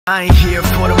I ain't here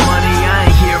for the money, I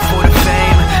ain't here for the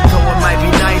fame, though it might be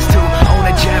nice to own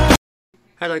a jet.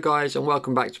 Hello guys, and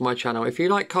welcome back to my channel. If you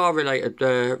like car related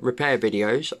repair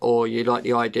videos, or you like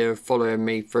the idea of following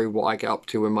me through what I get up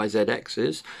to with my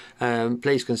ZXs,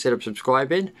 please consider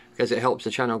subscribing because it helps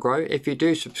the channel grow. If you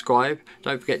do subscribe,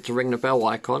 don't forget to ring the bell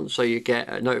icon so you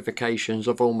get notifications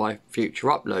of all my future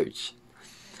uploads.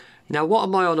 Now, what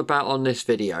am I on about on this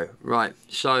video? Right,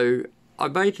 so I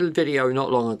made a video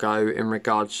not long ago in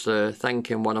regards to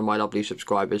thanking one of my lovely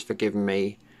subscribers for giving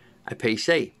me a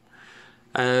PC.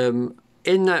 In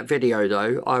that video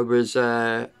though, I was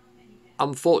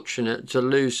unfortunate to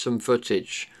lose some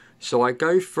footage. So I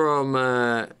go from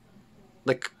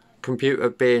the computer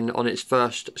being on its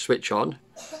first switch on,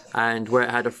 and where it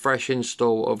had a fresh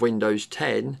install of Windows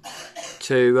 10,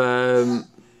 to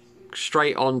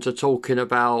straight on to talking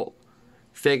about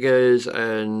figures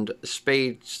and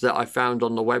speeds that I found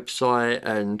on the website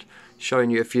and showing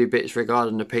you a few bits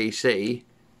regarding the PC.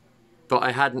 But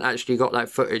I hadn't actually got that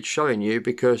footage showing you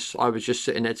because I was just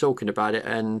sitting there talking about it,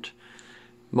 and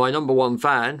my #1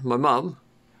 fan, my mum,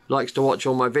 likes to watch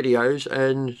all my videos,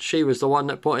 and she was the one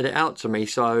that pointed it out to me.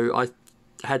 So I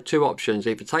had two options: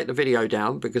 either take the video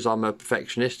down because I'm a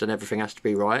perfectionist and everything has to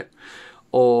be right,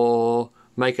 or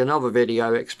make another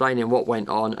video explaining what went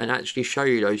on and actually show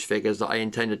you those figures that I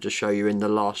intended to show you in the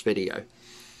last video.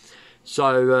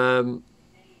 So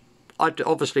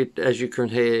obviously, as you can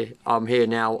hear, I'm here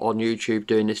now on YouTube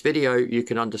doing this video. You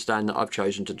can understand that I've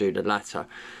chosen to do the latter.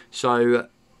 So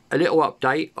a little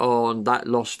update on that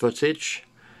lost footage.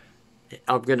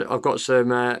 I've got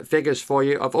some figures for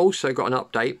you. I've also got an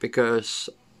update because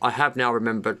I have now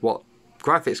remembered what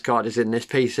graphics card is in this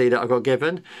PC that I got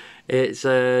given. It's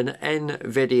an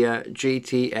NVIDIA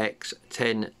GTX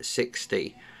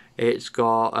 1060. It's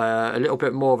got a little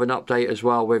bit more of an update as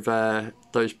well with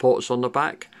those ports on the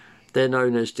back. They're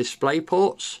known as display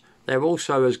ports. They're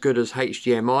also as good as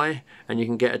HDMI, and you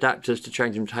can get adapters to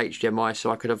change them to HDMI,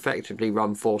 so I could effectively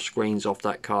run 4 screens off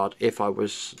that card if I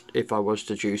was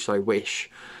to do so wish.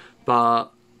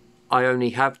 But I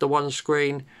only have the one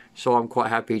screen, so I'm quite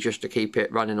happy just to keep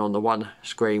it running on the one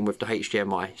screen with the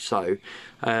HDMI. So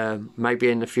maybe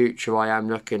in the future I am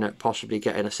looking at possibly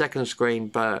getting a second screen,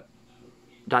 but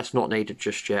that's not needed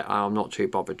just yet. I'm not too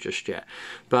bothered just yet.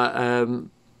 But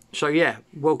so yeah,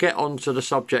 we'll get on to the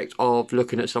subject of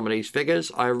looking at some of these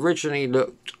figures. I originally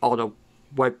looked on a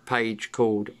web page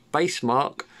called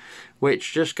Basemark,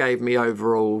 which just gave me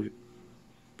overall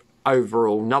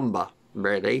number,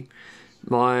 really.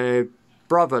 My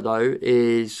brother though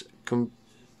is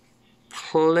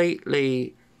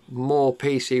completely more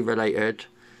PC related,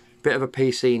 bit of a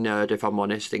PC nerd if I'm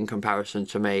honest in comparison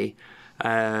to me.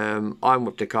 I'm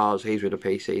with the cars, he's with the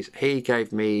PCs. He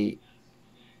gave me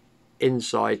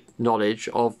inside knowledge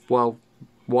of, well,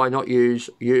 why not use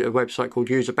a website called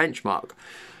User Benchmark.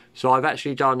 So I've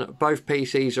actually done, both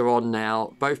PCs are on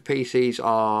now, both PCs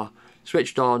are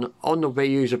switched on the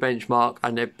User Benchmark,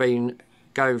 and they've been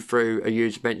going through a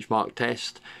User Benchmark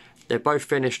test. They're both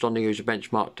finished on the User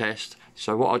Benchmark test.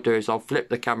 So what I'll do is I'll flip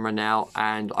the camera now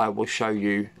and I will show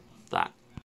you that.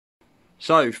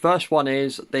 So first one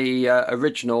is the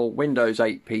original Windows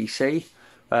 8 PC.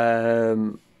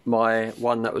 My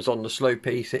one that was on the slow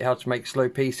PC, how to make slow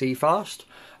PC fast.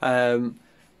 8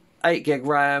 gig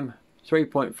RAM,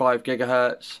 3.5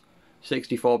 gigahertz,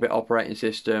 64-bit operating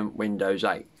system, Windows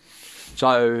 8.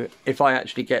 So if I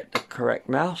actually get the correct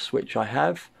mouse, which I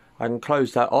have, I can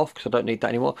close that off because I don't need that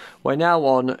anymore. We're now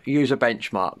on User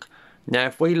Benchmark. Now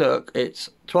if we look, it's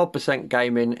 12%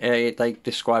 gaming. They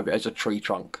describe it as a tree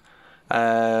trunk.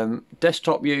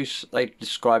 Desktop use, they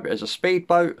describe it as a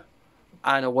speedboat.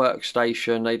 And a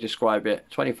workstation, they describe it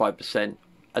 25%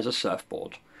 as a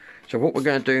surfboard. So what we're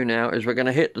going to do now is we're going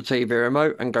to hit the TV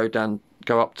remote and go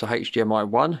up to HDMI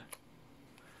 1,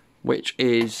 which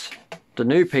is the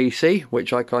new PC,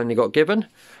 which I kindly got given.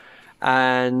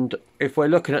 And if we're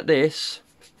looking at this,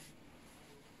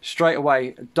 straight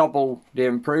away double the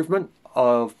improvement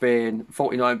of being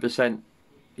 49%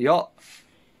 yacht,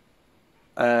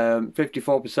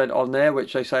 54% on there,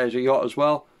 which they say is a yacht as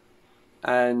well,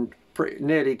 and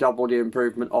nearly double the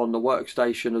improvement on the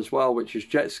workstation as well, which is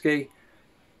jet ski.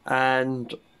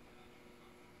 And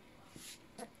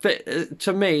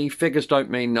to me, figures don't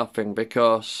mean nothing,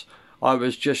 because I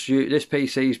was just, this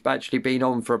PC's actually been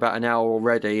on for about an hour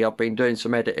already. I've been doing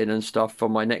some editing and stuff for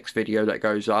my next video that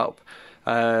goes up,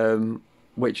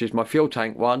 which is my fuel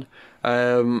tank one.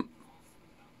 But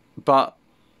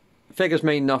figures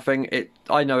mean nothing.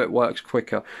 I know it works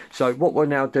quicker. So what we'll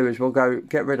now do is we'll go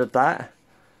get rid of that.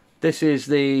 This is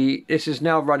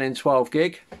now running 12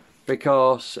 gig.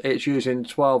 because it's using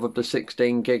 12 of the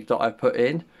 16 gig that I put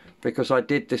in, because I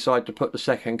did decide to put the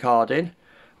second card in,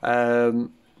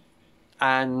 and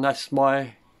that's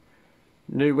my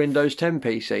new Windows 10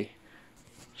 PC.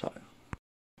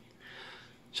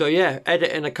 So yeah,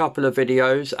 editing a couple of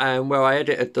videos, and where I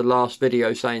edited the last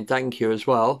video saying thank you as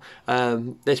well.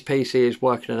 This PC is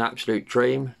working an absolute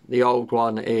dream. The old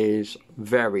one is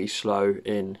very slow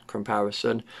in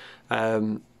comparison.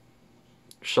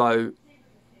 So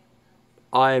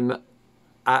I'm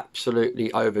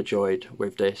absolutely overjoyed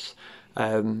with this.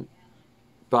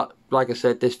 But like I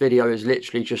said, this video is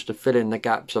literally just to fill in the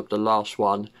gaps of the last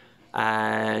one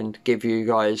and give you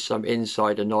guys some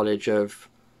insider knowledge of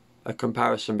a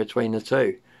comparison between the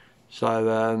two.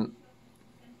 So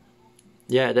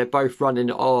yeah, they're both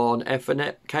running on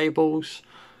Ethernet cables.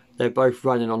 They're both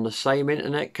running on the same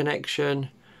internet connection.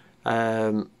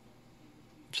 So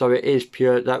it is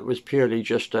pure. That was purely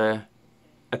just a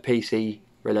PC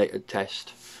related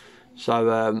test.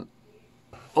 So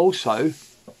also,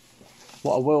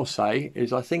 what I will say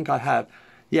is I think I have,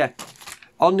 yeah,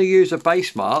 on the user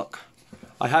base mark,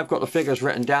 I have got the figures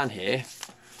written down here.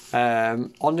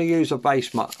 On the user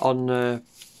base mark, on the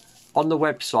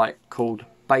website called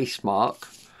Basemark,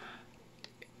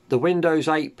 the Windows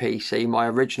 8 PC, my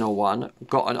original one,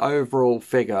 got an overall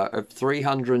figure of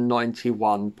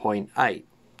 391.8.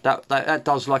 That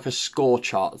does like a score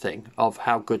chart thing of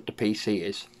how good the PC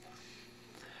is.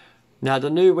 Now the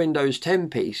new Windows 10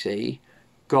 PC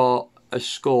got a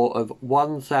score of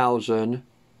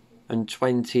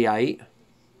 1028.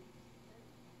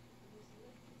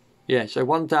 Yeah, so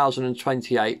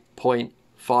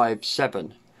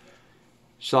 1028.57.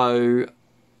 So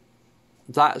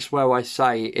that's where I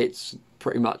say it's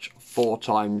pretty much 4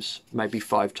 times, maybe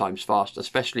 5 times faster,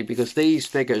 especially because these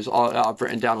figures I've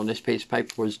written down on this piece of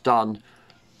paper was done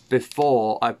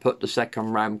before I put the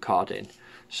second RAM card in.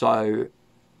 So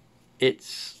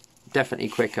it's definitely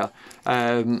quicker.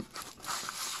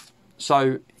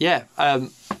 So yeah,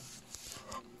 I'm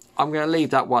going to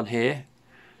leave that one here.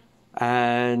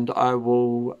 And I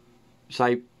will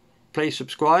say please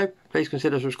subscribe, please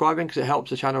consider subscribing because it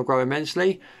helps the channel grow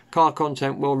immensely. Car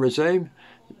content will resume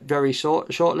very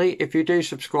shortly. If you do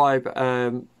subscribe,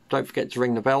 don't forget to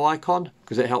ring the bell icon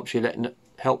because it helps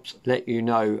let you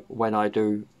know when I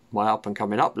do my up and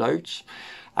coming uploads.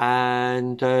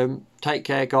 And take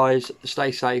care guys,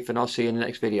 stay safe, and I'll see you in the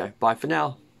next video. Bye for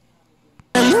now.